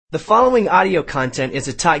The following audio content is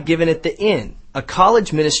a talk given at The Inn, a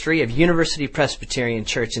college ministry of University Presbyterian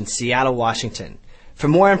Church in Seattle, Washington. For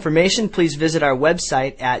more information, please visit our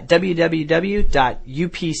website at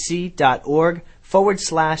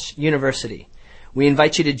www.upc.org/university. We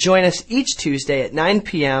invite you to join us each Tuesday at 9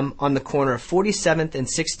 p.m. on the corner of 47th and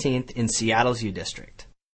 16th in Seattle's U District.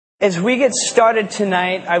 As we get started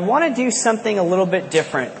tonight, I want to do something a little bit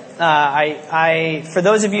different. For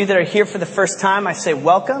those of you that are here for the first time, I say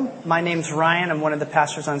welcome. My name's Ryan. I'm one of the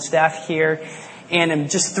pastors on staff here. And I'm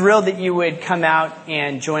just thrilled that you would come out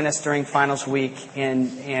and join us during finals week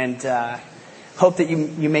and hope that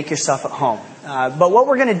you make yourself at home. But what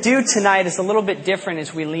we're going to do tonight is a little bit different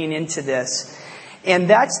as we lean into this. And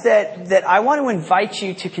that's that I want to invite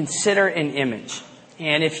you to consider an image.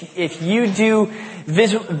 And if you do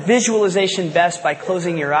visualization best by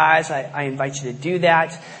closing your eyes, I invite you to do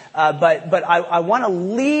that. But I want to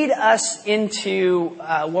lead us into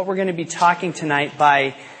what we're going to be talking tonight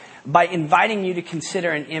by inviting you to consider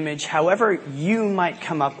an image, however you might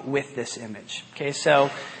come up with this image. Okay, so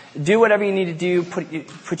do whatever you need to do.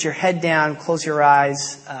 Put your head down, close your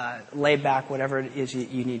eyes, lay back, whatever it is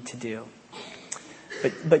you need to do.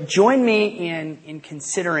 But join me in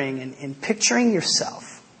considering and picturing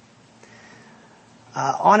yourself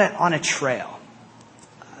on a trail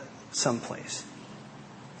someplace.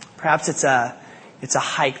 Perhaps it's a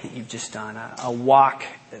hike that you've just done, a walk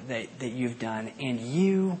that you've done, and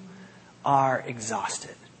you are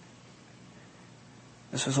exhausted.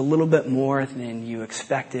 This was a little bit more than you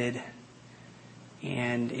expected,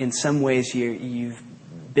 and in some ways you've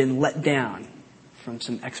been let down from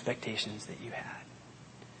some expectations that you had.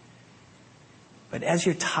 But as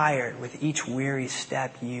you're tired with each weary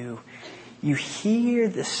step, you hear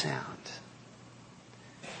the sound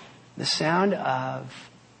of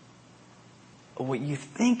what you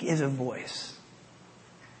think is a voice.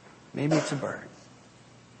 Maybe it's a bird.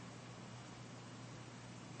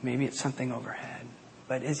 Maybe it's something overhead.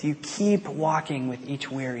 But as you keep walking with each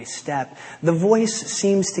weary step, the voice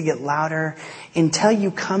seems to get louder until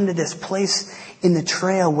you come to this place in the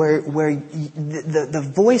trail where the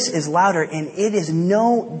voice is louder, and it is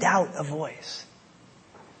no doubt a voice.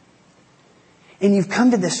 And you've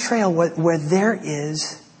come to this trail where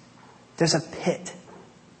there's a pit.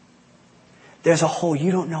 There's a hole.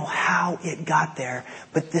 You don't know how it got there,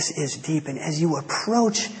 but this is deep. And as you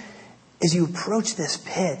approach this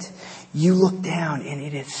pit, you look down, and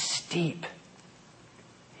it is steep,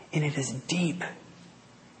 and it is deep,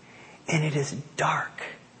 and it is dark.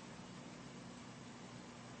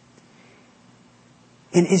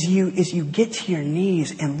 And as you get to your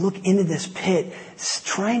knees and look into this pit,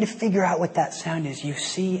 trying to figure out what that sound is, you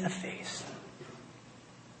see a face.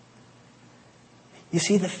 You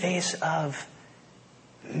see the face of,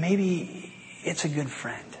 maybe it's a good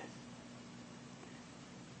friend.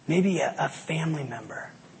 Maybe a family member.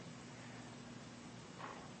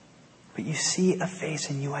 But you see a face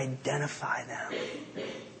and you identify them.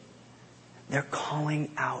 They're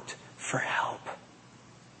calling out for help.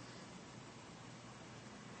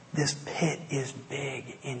 This pit is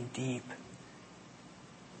big and deep.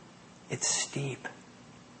 It's steep.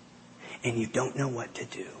 And you don't know what to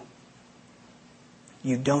do.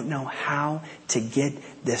 You don't know how to get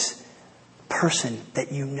this person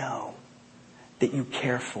that you know, that you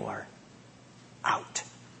care for, out.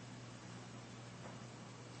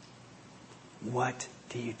 What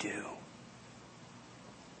do you do?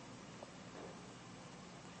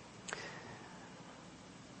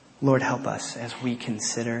 Lord, help us as we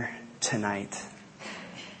consider tonight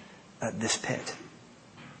this pit.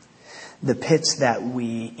 The pits that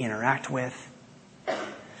we interact with.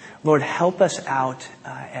 Lord, help us out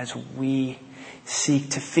as we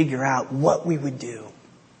seek to figure out what we would do,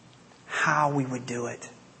 how we would do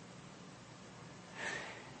it.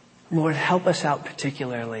 Lord, help us out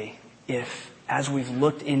particularly if, as we've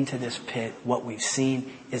looked into this pit, what we've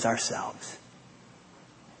seen is ourselves.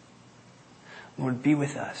 Lord, be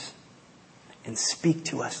with us and speak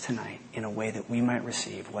to us tonight in a way that we might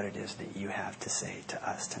receive what it is that you have to say to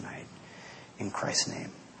us tonight. In Christ's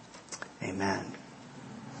name, amen.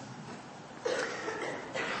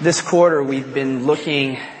 This quarter, we've been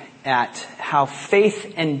looking at how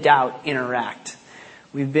faith and doubt interact.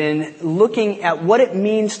 We've been looking at what it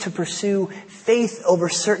means to pursue faith over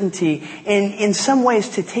certainty, and in some ways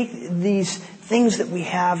to take these things that we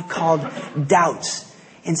have called doubts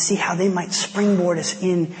and see how they might springboard us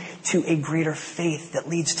into a greater faith that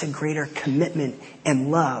leads to greater commitment and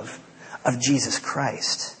love of Jesus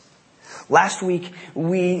Christ. Last week,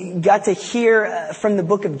 we got to hear from the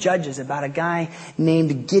book of Judges about a guy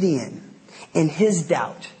named Gideon and his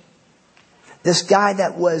doubt This guy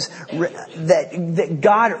that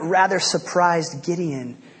God rather surprised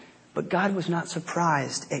Gideon, but God was not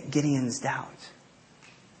surprised at Gideon's doubt.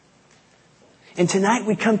 And tonight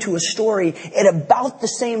we come to a story at about the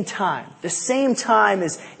same time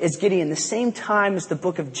as Gideon, the same time as the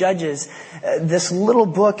book of Judges, this little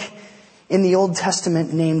book in the Old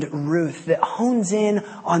Testament named Ruth that hones in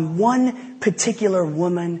on one particular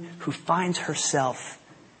woman who finds herself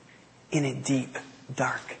in a deep,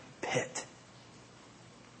 dark pit,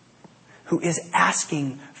 who is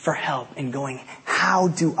asking for help and going, how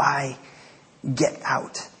do I get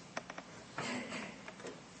out?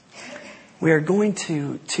 We are going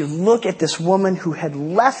to look at this woman who had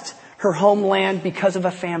left her homeland because of a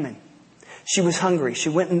famine. She was hungry. She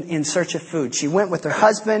went in search of food. She went with her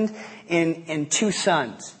husband and 2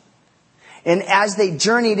 sons. And as they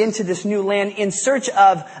journeyed into this new land in search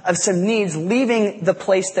of some needs, leaving the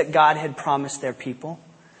place that God had promised their people,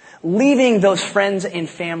 leaving those friends and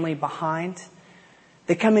family behind,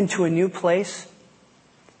 they come into a new place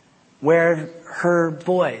where her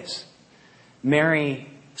boys marry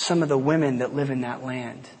some of the women that live in that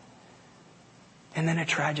land. And then a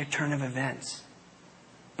tragic turn of events.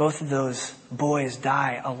 Both of those boys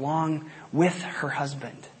die along with her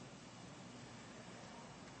husband.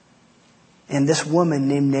 And this woman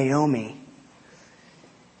named Naomi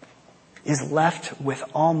is left with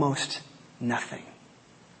almost nothing.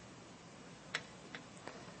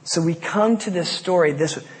 So we come to this story,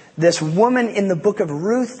 this woman in the book of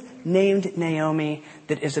Ruth named Naomi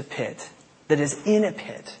that is in a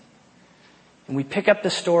pit. And we pick up the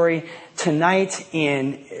story tonight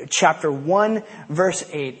in chapter 1, verse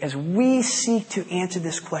 8, as we seek to answer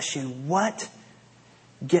this question, what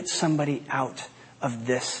gets somebody out of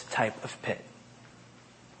this type of pit?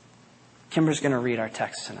 Kimber's going to read our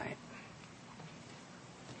text tonight.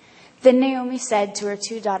 Then Naomi said to her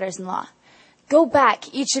 2 daughters-in-law, "Go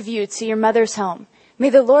back, each of you, to your mother's home. May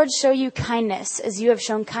the Lord show you kindness as you have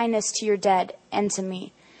shown kindness to your dead and to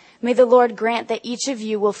me. May the Lord grant that each of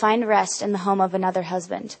you will find rest in the home of another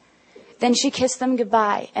husband." Then she kissed them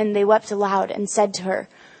goodbye, and they wept aloud and said to her,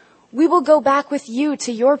 "We will go back with you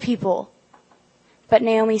to your people." But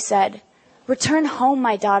Naomi said, "Return home,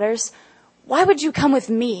 my daughters. Why would you come with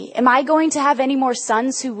me? Am I going to have any more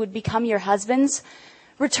sons who would become your husbands?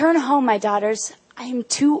 Return home, my daughters. I am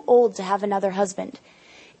too old to have another husband.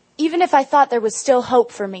 Even if I thought there was still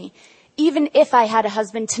hope for me, even if I had a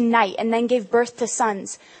husband tonight and then gave birth to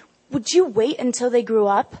sons, would you wait until they grew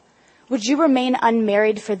up? Would you remain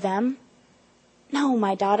unmarried for them? No,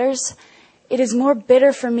 my daughters, it is more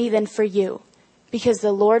bitter for me than for you, because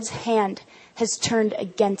the Lord's hand has turned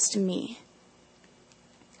against me."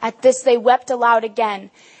 At this they wept aloud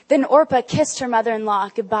again. Then Orpah kissed her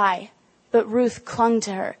mother-in-law goodbye, but Ruth clung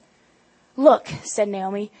to her. "Look," said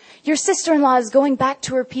Naomi, "your sister-in-law is going back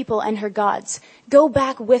to her people and her gods. Go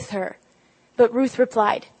back with her." But Ruth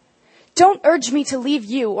replied, "Don't urge me to leave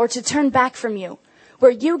you or to turn back from you.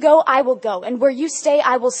 Where you go, I will go, and where you stay,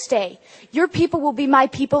 I will stay. Your people will be my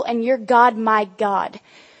people, and your God my God.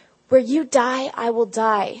 Where you die, I will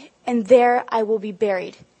die, and there I will be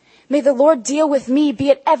buried. May the Lord deal with me, be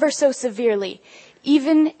it ever so severely,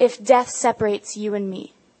 even if death separates you and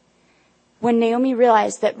me." When Naomi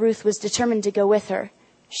realized that Ruth was determined to go with her,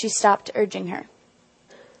 she stopped urging her.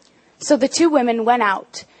 So the 2 women went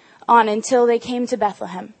on until they came to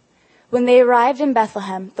Bethlehem. When they arrived in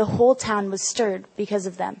Bethlehem, the whole town was stirred because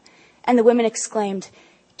of them. And the women exclaimed,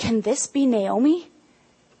 "Can this be Naomi?"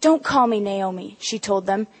 "Don't call me Naomi," she told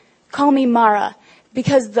them. "Call me Mara,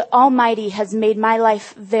 because the Almighty has made my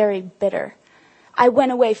life very bitter. I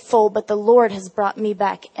went away full, but the Lord has brought me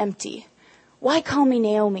back empty. Why call me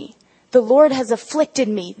Naomi? The Lord has afflicted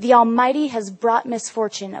me. The Almighty has brought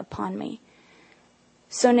misfortune upon me."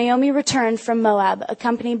 So Naomi returned from Moab,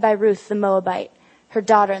 accompanied by Ruth the Moabite, her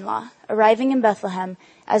daughter-in-law, arriving in Bethlehem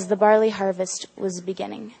as the barley harvest was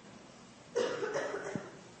beginning.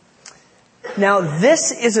 Now,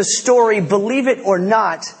 this is a story, believe it or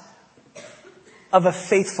not, of a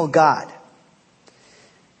faithful God.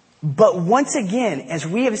 But once again, as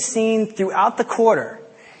we have seen throughout the quarter,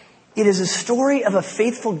 it is a story of a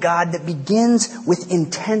faithful God that begins with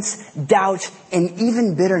intense doubt and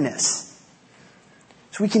even bitterness.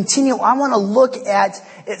 So we continue. I want to look at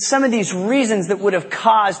some of these reasons that would have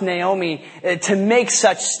caused Naomi to make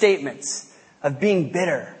such statements of being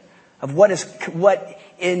bitter, of what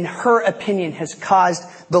in her opinion has caused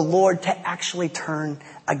the Lord to actually turn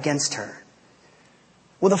against her.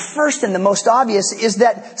 Well, the first and the most obvious is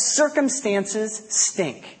that circumstances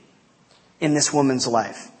stink in this woman's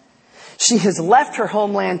life. She has left her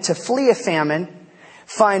homeland to flee a famine.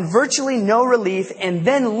 find virtually no relief, and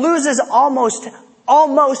then loses almost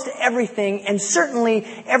everything, and certainly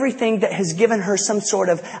everything that has given her some sort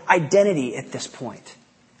of identity at this point.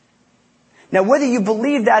 Now, whether you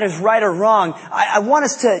believe that is right or wrong, I want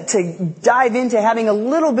us to dive into having a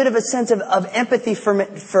little bit of a sense of empathy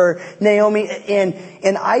for Naomi,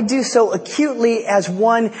 and I do so acutely as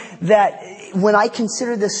one that, when I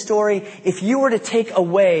consider this story, if you were to take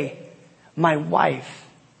away my wife,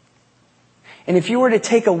 and if you were to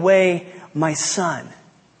take away my son,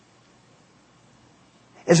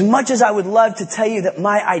 as much as I would love to tell you that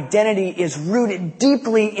my identity is rooted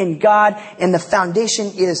deeply in God and the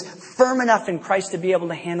foundation is firm enough in Christ to be able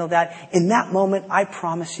to handle that, in that moment, I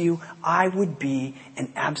promise you, I would be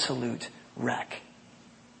an absolute wreck.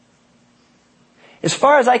 As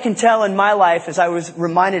far as I can tell in my life, as I was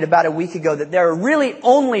reminded about a week ago, that there are really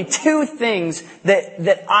only two things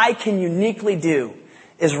that I can uniquely do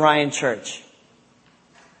as Ryan Church.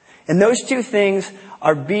 And those two things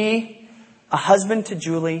are be a husband to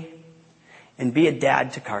Julie and be a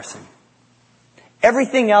dad to Carson.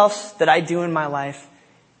 Everything else that I do in my life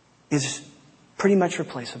is pretty much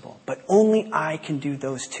replaceable, but only I can do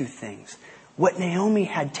those two things. What Naomi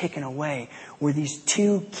had taken away were these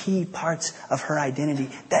two key parts of her identity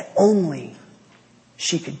that only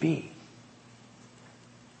she could be.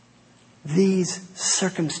 These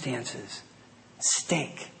circumstances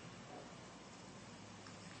stink.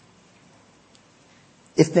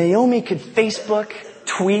 If Naomi could Facebook,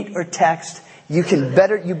 tweet, or text, you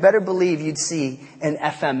better believe you'd see an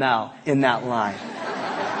FML in that line.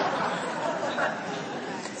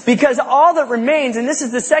 Because all that remains, and this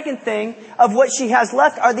is the second thing of what she has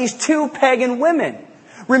left, are these two pagan women.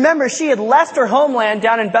 Remember, she had left her homeland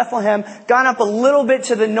down in Bethlehem, gone up a little bit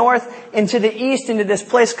to the north and to the east into this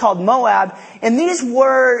place called Moab. And these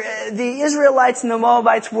were, the Israelites and the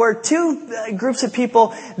Moabites were two groups of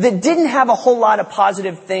people that didn't have a whole lot of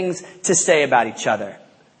positive things to say about each other.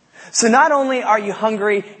 So not only are you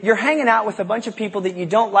hungry, you're hanging out with a bunch of people that you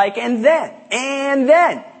don't like, and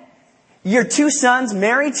then, your two sons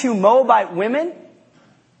marry two Moabite women.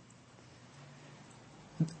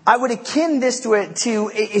 I would akin this to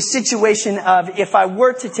a situation of if I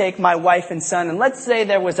were to take my wife and son, and let's say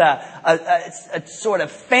there was a sort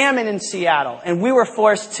of famine in Seattle, and we were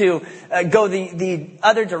forced to go the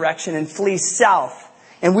other direction and flee south.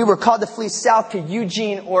 And we were called to flee south to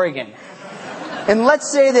Eugene, Oregon. And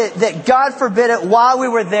let's say that God forbid it, while we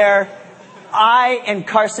were there, I and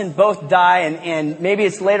Carson both die, and maybe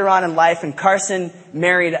it's later on in life, and Carson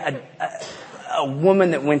married a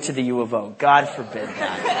woman that went to the U of O. God forbid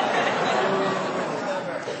that.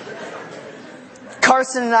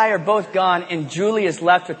 Carson and I are both gone, and Julie is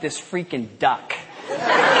left with this freaking duck.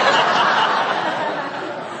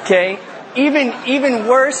 Okay? Even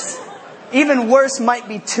worse might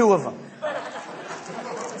be two of them.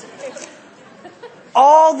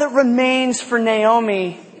 All that remains for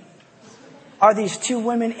Naomi are these two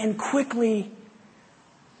women, and quickly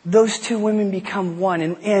those two women become one.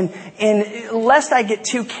 And lest I get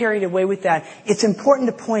too carried away with that, it's important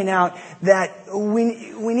to point out that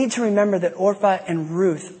we need to remember that Orpah and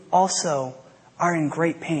Ruth also are in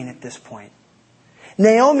great pain at this point.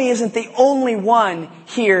 Naomi isn't the only one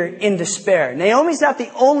here in despair. Naomi's not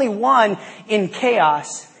the only one in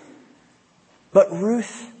chaos, but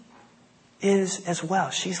Ruth is as well.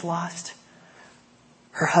 She's lost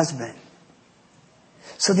her husband.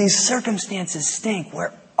 So these circumstances stink,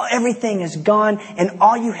 where everything is gone and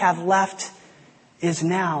all you have left is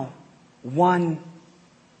now one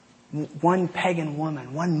pagan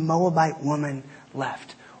woman, one Moabite woman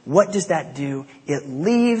left. What does that do? It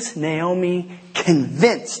leaves Naomi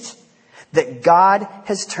convinced that God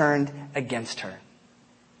has turned against her.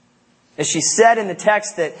 As she said in the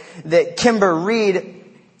text that Kimber read,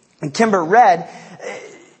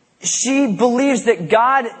 she believes that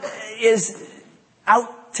God is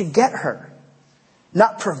out to get her,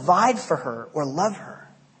 not provide for her or love her.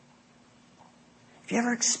 Have you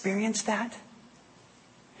ever experienced that?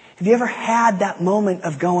 Have you ever had that moment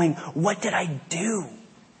of going, what did I do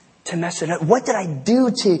to mess it up? What did I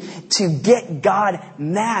do to get God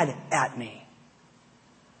mad at me?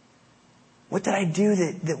 What did I do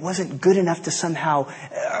that wasn't good enough to somehow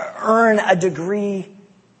earn a degree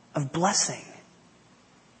of blessing?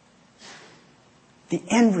 The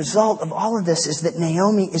end result of all of this is that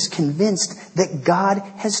Naomi is convinced that God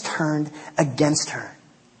has turned against her.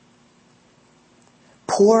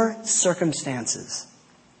 Poor circumstances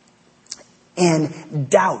and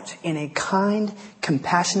doubt in a kind,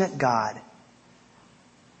 compassionate God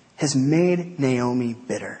has made Naomi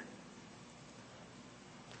bitter.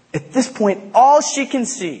 At this point, all she can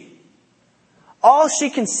see, All she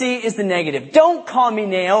can see is the negative. Don't call me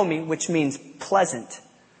Naomi, which means pleasant.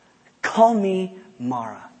 Call me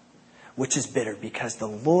Mara, which is bitter, because the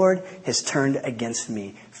Lord has turned against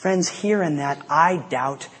me. Friends, here in that, I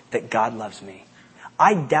doubt that God loves me.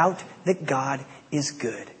 I doubt that God is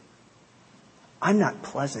good. I'm not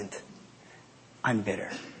pleasant. I'm bitter.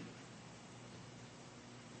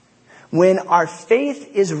 When our faith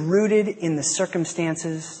is rooted in the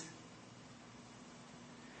circumstances,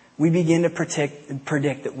 we begin to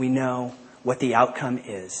predict that we know what the outcome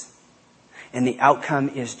is. And the outcome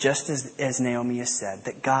is just as Naomi has said,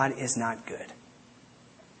 that God is not good.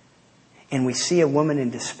 And we see a woman in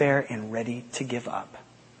despair and ready to give up.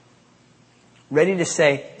 Ready to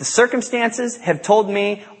say, the circumstances have told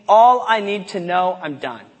me all I need to know, I'm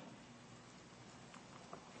done.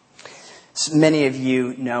 So many of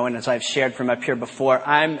you know, and as I've shared from up here before,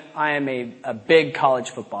 I am a big college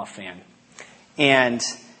football fan. And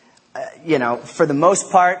for the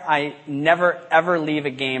most part, I never ever leave a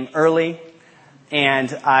game early, and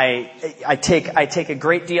I take a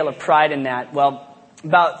great deal of pride in that. Well,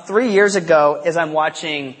 about 3 years ago, as I'm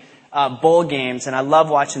watching bowl games, and I love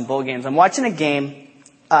watching bowl games, I'm watching a game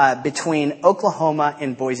between Oklahoma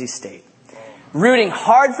and Boise State. Rooting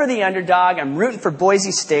hard for the underdog. I'm rooting for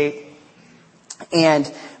Boise State,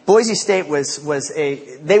 and Boise State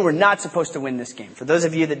they were not supposed to win this game. For those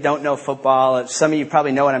of you that don't know football, some of you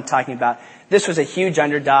probably know what I'm talking about. This was a huge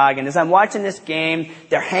underdog, and as I'm watching this game,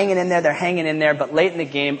 they're hanging in there, but late in the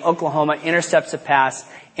game, Oklahoma intercepts a pass,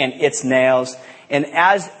 and it's nails. And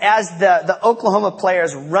as the Oklahoma player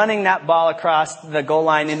is running that ball across the goal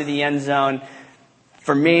line into the end zone,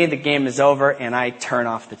 for me, the game is over, and I turn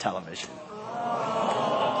off the television.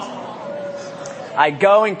 I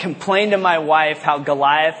go and complain to my wife how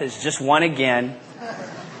Goliath has just won again,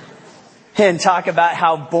 and talk about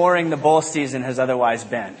how boring the bowl season has otherwise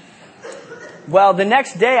been. Well, the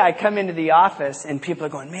next day I come into the office and people are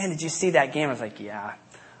going, man, did you see that game? I was like, yeah,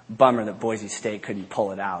 bummer that Boise State couldn't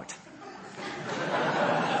pull it out.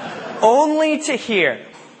 Only to hear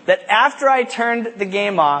that after I turned the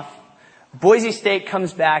game off, Boise State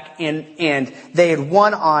comes back and they had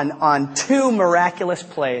won on 2 miraculous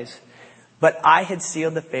plays. But I had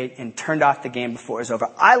sealed the fate and turned off the game before it was over.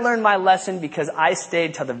 I learned my lesson because I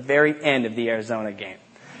stayed till the very end of the Arizona game.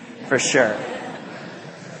 For sure.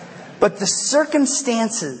 But the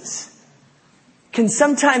circumstances can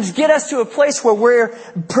sometimes get us to a place where we're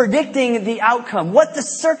predicting the outcome. What the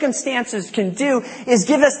circumstances can do is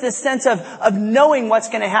give us this sense of knowing what's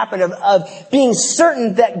going to happen, of being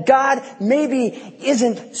certain that God maybe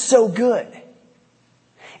isn't so good.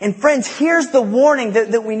 And friends, here's the warning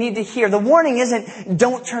that we need to hear. The warning isn't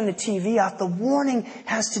don't turn the TV off. The warning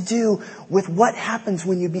has to do with what happens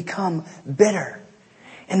when you become bitter.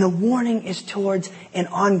 And the warning is towards an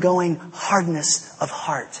ongoing hardness of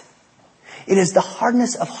heart. It is the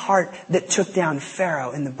hardness of heart that took down Pharaoh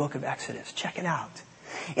in the book of Exodus. Check it out.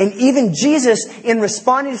 And even Jesus, in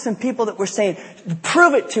responding to some people that were saying,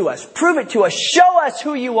 prove it to us, show us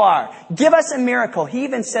who you are, give us a miracle. He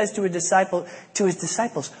even says to his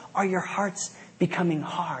disciples, are your hearts becoming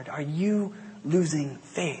hard? Are you losing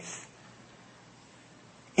faith?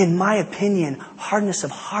 In my opinion, hardness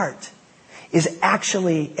of heart is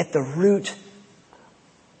actually at the root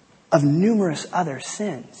of numerous other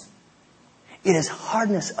sins. It is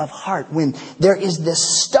hardness of heart when there is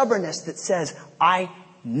this stubbornness that says, I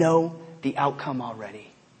know the outcome already.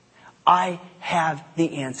 I have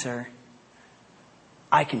the answer.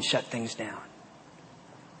 I can shut things down.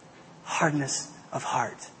 Hardness of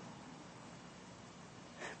heart.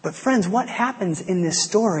 But friends, what happens in this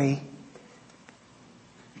story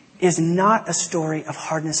is not a story of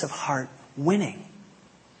hardness of heart winning.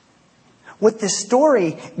 What this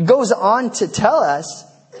story goes on to tell us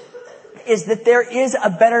is that there is a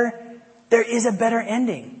better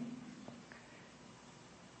ending.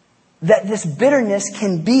 That this bitterness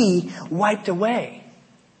can be wiped away.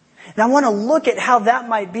 Now I want to look at how that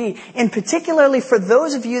might be. And particularly for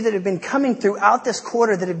those of you that have been coming throughout this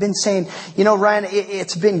quarter that have been saying, Ryan,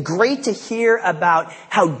 it's been great to hear about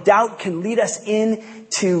how doubt can lead us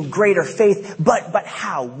into greater faith. But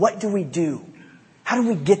how? What do we do? How do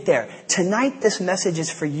we get there? Tonight this message is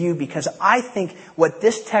for you because I think what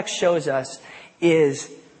this text shows us is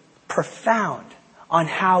profound on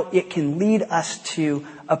how it can lead us to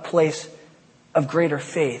a place of greater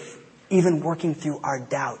faith, even working through our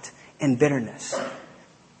doubt and bitterness.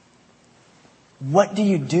 What do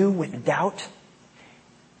you do with doubt?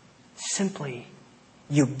 Simply,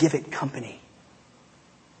 you give it company.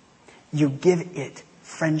 You give it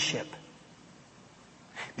friendship.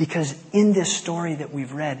 Because in this story that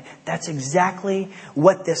we've read, that's exactly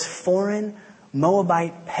what this foreign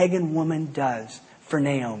Moabite pagan woman does for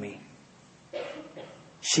Naomi.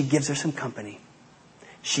 She gives her some company.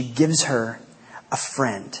 She gives her a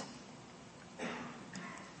friend.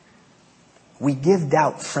 We give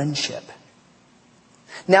doubt friendship.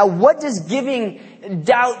 Now, what does giving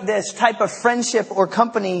doubt this type of friendship or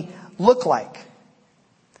company look like?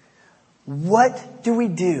 What do we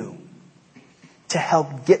do to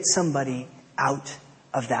help get somebody out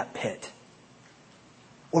of that pit?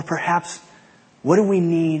 Or perhaps, what do we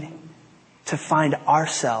need to find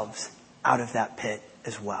ourselves out of that pit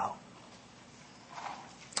as well?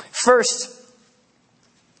 First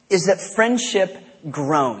is that friendship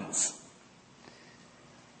groans.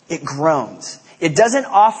 It groans. It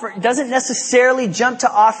doesn't necessarily jump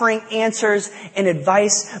to offering answers and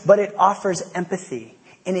advice, but it offers empathy.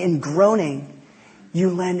 And in groaning, you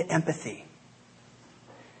lend empathy.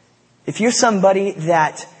 If you're somebody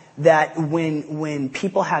that when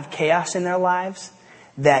people have chaos in their lives,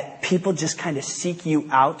 that people just kind of seek you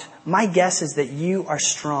out, my guess is that you are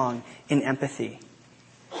strong in empathy.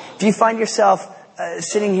 Do you find yourself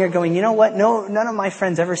sitting here going, you know what? No, none of my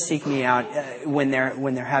friends ever seek me out when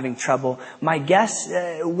they're having trouble. My guess,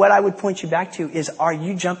 what I would point you back to is, are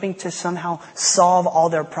you jumping to somehow solve all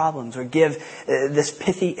their problems or give this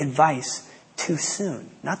pithy advice too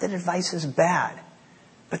soon? Not that advice is bad,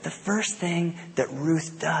 but the first thing that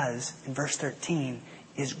Ruth does in verse 13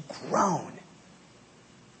 is groan.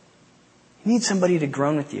 You need somebody to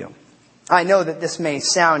groan with you. I know that this may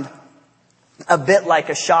sound a bit like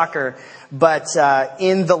a shocker, but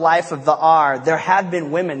in the life of the R, there have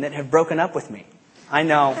been women that have broken up with me. I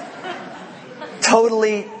know.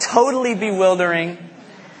 Totally bewildering.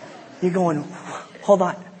 You're going, hold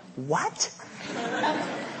on, what?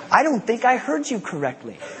 I don't think I heard you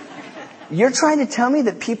correctly. You're trying to tell me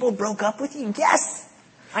that people broke up with you? Yes,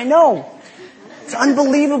 I know. It's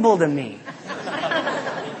unbelievable to me.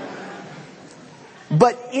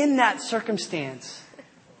 But in that circumstance,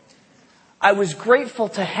 I was grateful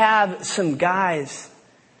to have some guys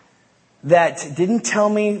that didn't tell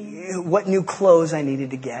me what new clothes I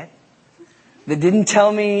needed to get, that didn't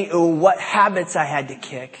tell me what habits I had to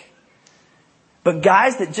kick, but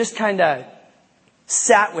guys that just kind of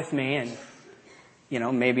sat with me and,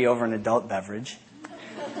 maybe over an adult beverage,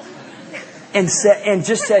 and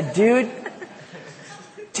just said, dude,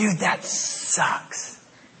 that sucks.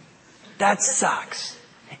 That sucks.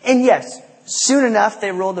 And yes, soon enough,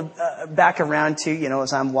 they rolled back around to,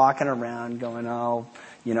 as I'm walking around going, oh,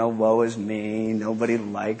 woe is me. Nobody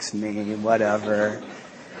likes me, whatever.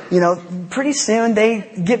 Pretty soon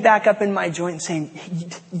they get back up in my joint and saying,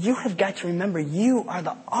 you have got to remember, you are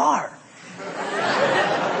the R.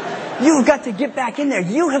 You have got to get back in there.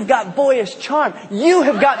 You have got boyish charm. You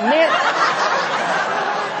have got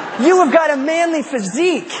a manly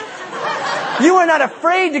physique. You are not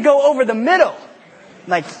afraid to go over the middle.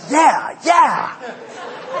 Like, yeah.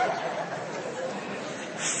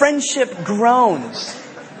 Friendship groans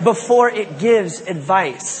before it gives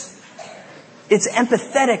advice. It's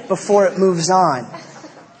empathetic before it moves on.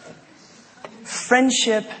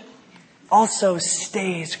 Friendship also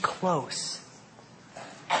stays close.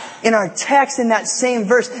 In our text, in that same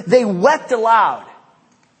verse, they wept aloud.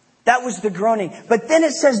 That was the groaning. But then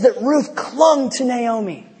it says that Ruth clung to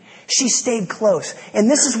Naomi. She stayed close. And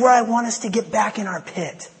this is where I want us to get back in our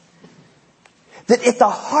pit. That at the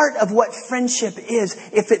heart of what friendship is,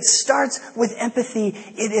 if it starts with empathy,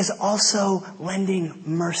 it is also lending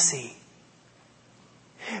mercy.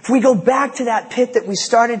 If we go back to that pit that we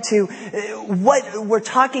started to, what we're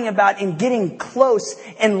talking about in getting close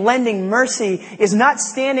and lending mercy is not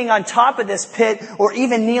standing on top of this pit or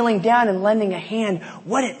even kneeling down and lending a hand.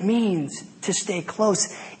 What it means to stay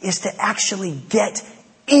close is to actually get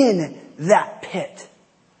in that pit.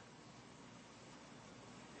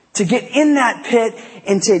 To get in that pit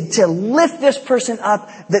and to lift this person up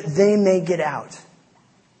that they may get out.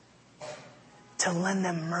 To lend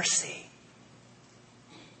them mercy.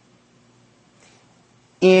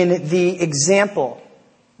 In the example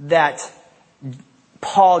that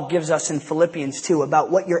Paul gives us in Philippians 2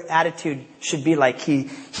 about what your attitude should be like, he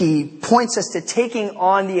points us to taking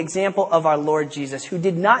on the example of our Lord Jesus, who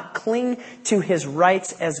did not cling to his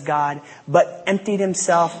rights as God, but emptied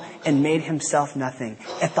himself and made himself nothing.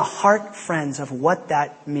 At the heart, friends, of what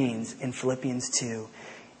that means in Philippians 2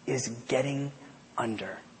 is getting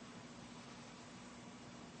under.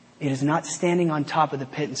 It is not standing on top of the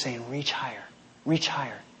pit and saying, reach higher. Reach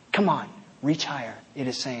higher. Come on, reach higher. It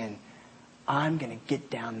is saying, I'm going to get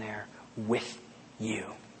down there with you.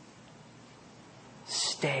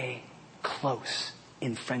 Stay close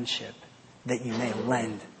in friendship that you may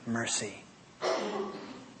lend mercy.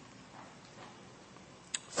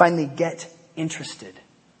 Finally, get interested.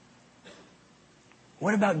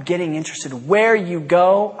 What about getting interested? Where you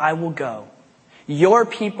go, I will go. Your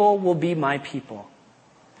people will be my people.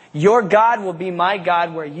 Your God will be my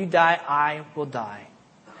God. Where you die, I will die.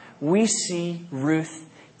 We see Ruth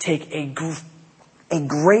take a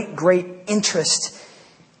great interest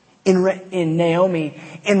in Naomi.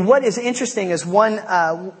 And what is interesting is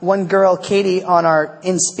one girl, Katie, on our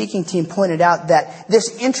in speaking team pointed out that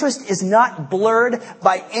this interest is not blurred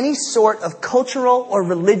by any sort of cultural or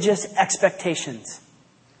religious expectations.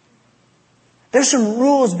 There's some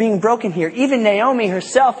rules being broken here. Even Naomi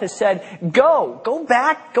herself has said, go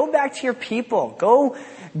back to your people. Go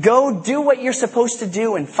do what you're supposed to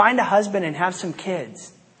do and find a husband and have some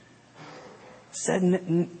kids.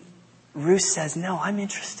 Ruth says, no, I'm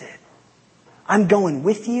interested. I'm going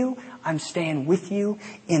with you. I'm staying with you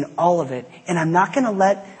in all of it. And I'm not going to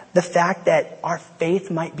let the fact that our faith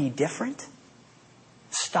might be different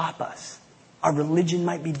stop us. Our religion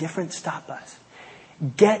might be different, stop us.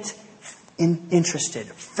 Get interested.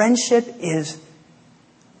 Friendship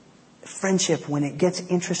when it gets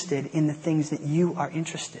interested in the things that you are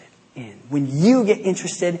interested in. When you get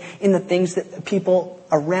interested in the things that people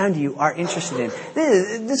around you are interested in.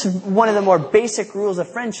 This is one of the more basic rules of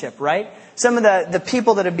friendship, right? Some of the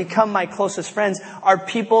people that have become my closest friends are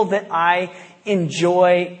people that I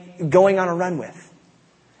enjoy going on a run with.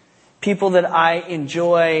 People that I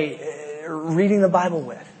enjoy reading the Bible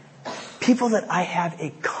with. People that I have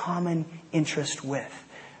a common interest with.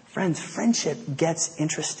 Friends, friendship gets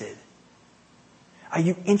interested. Are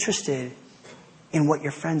you interested in what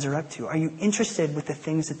your friends are up to? Are you interested with the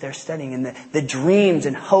things that they're studying and the dreams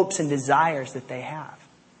and hopes and desires that they have?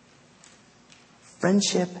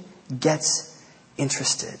 Friendship gets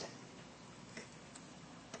interested.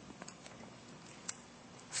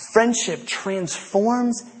 Friendship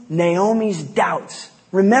transforms Naomi's doubts.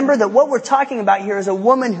 Remember that what we're talking about here is a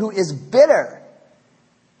woman who is bitter.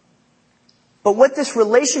 But what this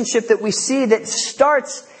relationship that we see that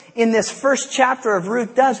starts in this first chapter of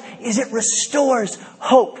Ruth does is it restores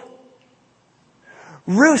hope.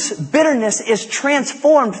 Ruth's bitterness is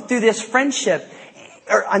transformed through this friendship.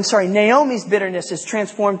 Naomi's bitterness is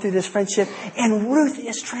transformed through this friendship, and Ruth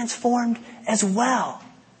is transformed as well.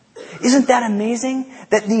 Isn't that amazing?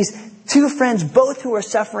 That these two friends, both who are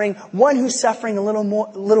suffering, one who's suffering a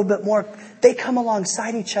little bit more, they come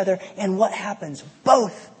alongside each other, and what happens?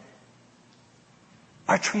 Both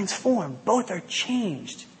are transformed. Both are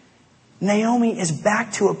changed. Naomi is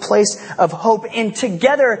back to a place of hope. And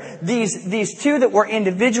together, these two that were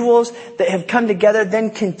individuals that have come together,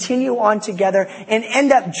 then continue on together and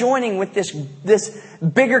end up joining with this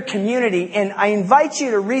bigger community. And I invite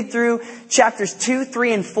you to read through chapters 2,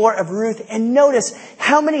 3, and 4 of Ruth and notice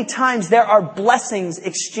how many times there are blessings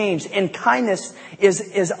exchanged and kindness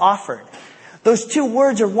is offered. Those two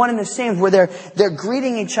words are one and the same, where they're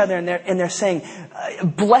greeting each other and they're saying,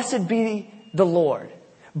 "Blessed be the Lord.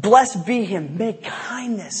 Blessed be Him. May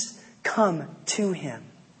kindness come to Him."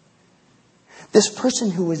 This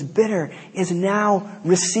person who was bitter is now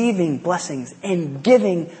receiving blessings and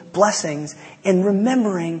giving blessings and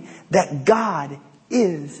remembering that God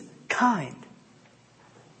is kind.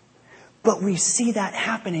 But we see that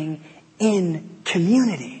happening in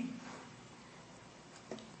community.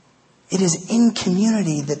 It is in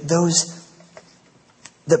community that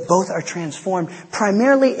both are transformed,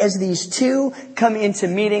 primarily as these two come into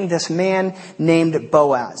meeting this man named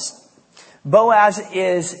Boaz. Boaz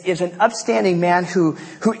is an upstanding man who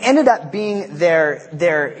ended up being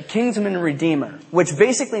their kinsman redeemer, which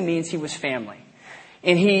basically means he was family.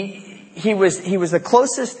 And he was the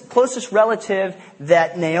closest relative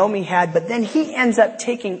that Naomi had, but then he ends up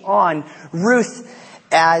taking on Ruth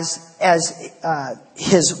as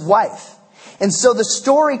his wife. And so the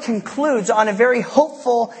story concludes on a very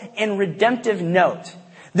hopeful and redemptive note.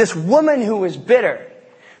 This woman who is bitter,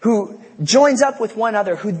 who joins up with one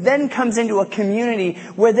other, who then comes into a community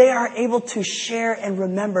where they are able to share and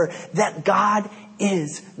remember that God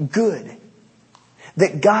is good,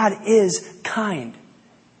 that God is kind,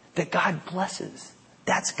 that God blesses.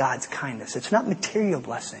 That's God's kindness. It's not material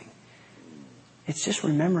blessing. It's just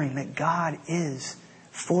remembering that God is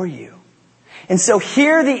for you. And so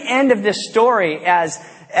here the end of this story as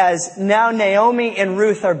now Naomi and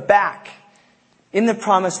Ruth are back in the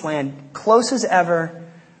promised land, close as ever,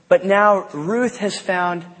 but now Ruth has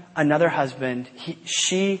found another husband.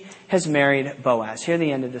 She has married Boaz. Hear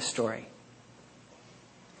the end of this story.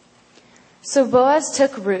 So Boaz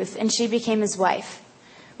took Ruth, and she became his wife.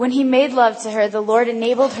 When he made love to her, the Lord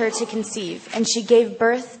enabled her to conceive, and she gave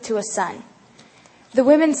birth to a son. The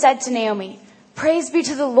women said to Naomi, Praise be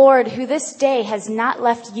to the Lord, who this day has not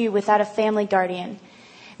left you without a family guardian.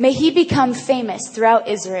 May he become famous throughout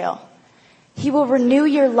Israel. He will renew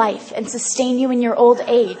your life and sustain you in your old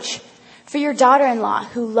age. For your daughter-in-law,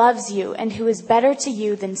 who loves you and who is better to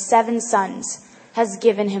you than 7 sons, has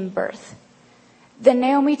given him birth." Then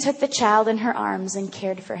Naomi took the child in her arms and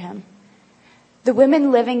cared for him. The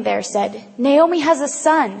women living there said, "Naomi has a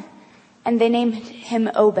son," and they named him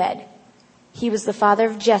Obed. He was the father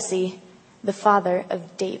of Jesse, the father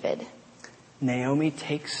of David. Naomi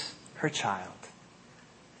takes her child,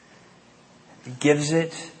 gives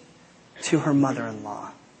it to her mother-in-law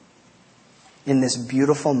in this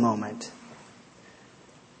beautiful moment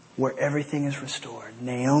where everything is restored.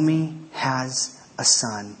 Naomi has a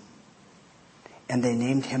son, and they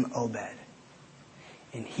named him Obed.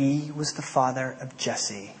 And he was the father of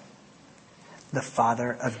Jesse, the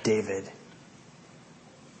father of David.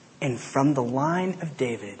 And from the line of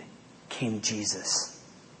David came Jesus.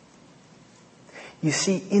 You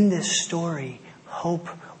see, in this story, hope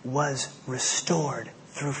was restored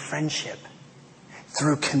through friendship,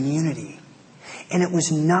 through community. And it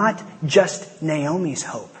was not just Naomi's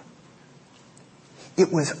hope.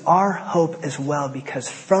 It was our hope as well, because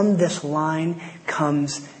from this line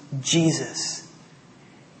comes Jesus,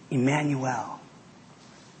 Emmanuel,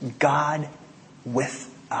 God with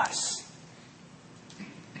us.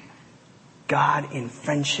 God in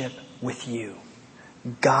friendship with you.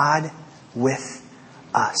 God with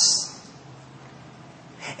us.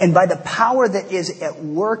 And by the power that is at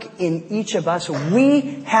work in each of us,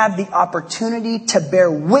 we have the opportunity to bear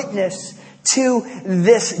witness to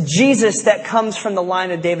this Jesus that comes from the line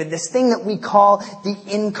of David, this thing that we call the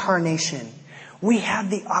incarnation. We have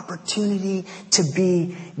the opportunity to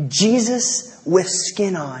be Jesus with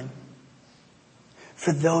skin on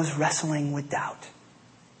for those wrestling with doubt.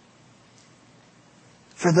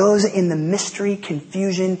 For those in the mystery,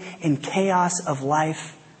 confusion, and chaos of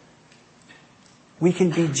life, we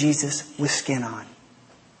can be Jesus with skin on.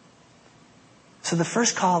 So the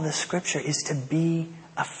first call of the scripture is to be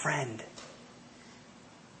a friend.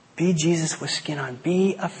 Be Jesus with skin on.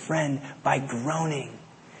 Be a friend by groaning,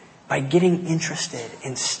 by getting interested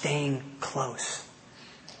and staying close.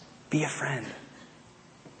 Be a friend.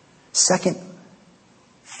 Second,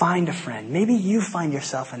 find a friend. Maybe you find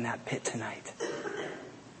yourself in that pit tonight.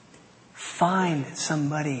 Find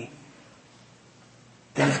somebody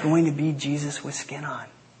that is going to be Jesus with skin on,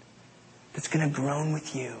 that's going to groan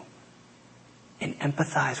with you and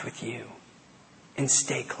empathize with you and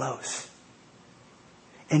stay close.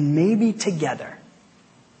 And maybe together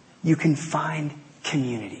you can find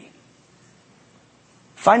community.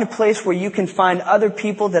 Find a place where you can find other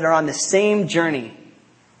people that are on the same journey,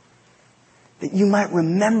 that you might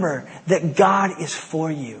remember that God is for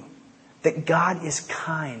you, that God is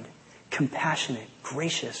kind, compassionate,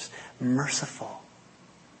 gracious, merciful.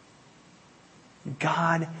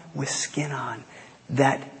 God with skin on,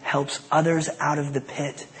 that helps others out of the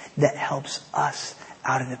pit, that helps us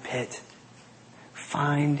out of the pit.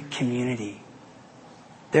 Find community.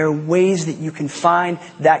 There are ways that you can find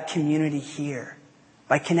that community here.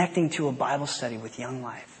 By connecting to a Bible study with Young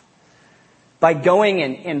Life. By going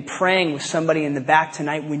and praying with somebody in the back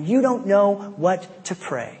tonight when you don't know what to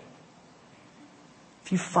pray.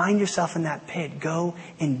 If you find yourself in that pit, go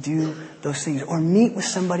and do those things. Or meet with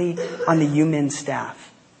somebody on the UMin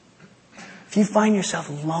staff. If you find yourself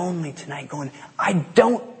lonely tonight going, I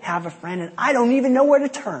don't have a friend and I don't even know where to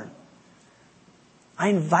turn, I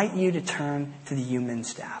invite you to turn to the UMin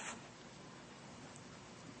staff.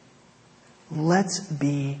 Let's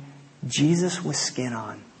be Jesus with skin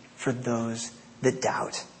on for those that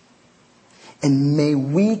doubt. And may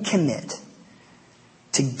we commit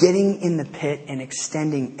to getting in the pit and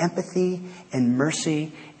extending empathy and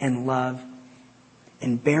mercy and love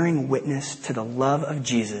and bearing witness to the love of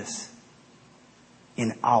Jesus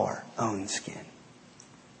in our own skin.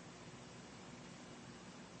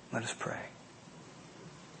 Let us pray.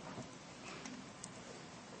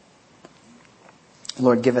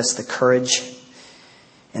 Lord, give us the courage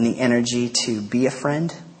and the energy to be a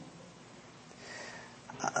friend.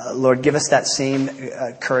 Lord, give us that same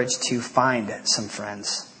courage to find some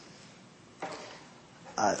friends.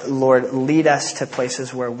 Lord, lead us to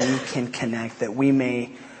places where we can connect, that we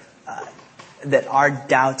may, that our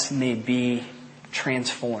doubts may be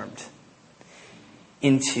transformed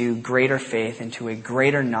into greater faith, into a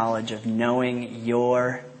greater knowledge of knowing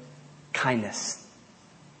your kindness.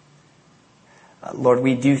 Lord,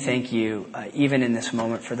 we do thank you, even in this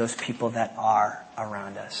moment, for those people that are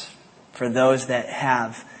around us, for those that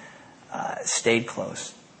have stayed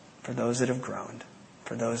close, for those that have groaned,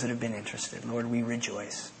 for those that have been interested. Lord, we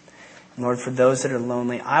rejoice. Lord, for those that are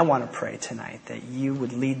lonely, I want to pray tonight that you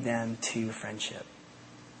would lead them to friendship.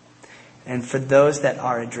 And for those that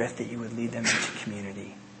are adrift, that you would lead them into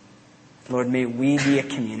community. Lord, may we be a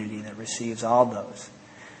community that receives all those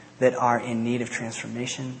that are in need of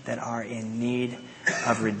transformation, that are in need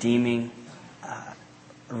of redeeming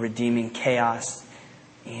chaos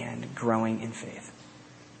and growing in faith.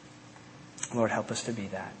 Lord, help us to be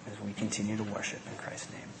that as we continue to worship in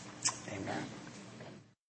Christ's name. Amen.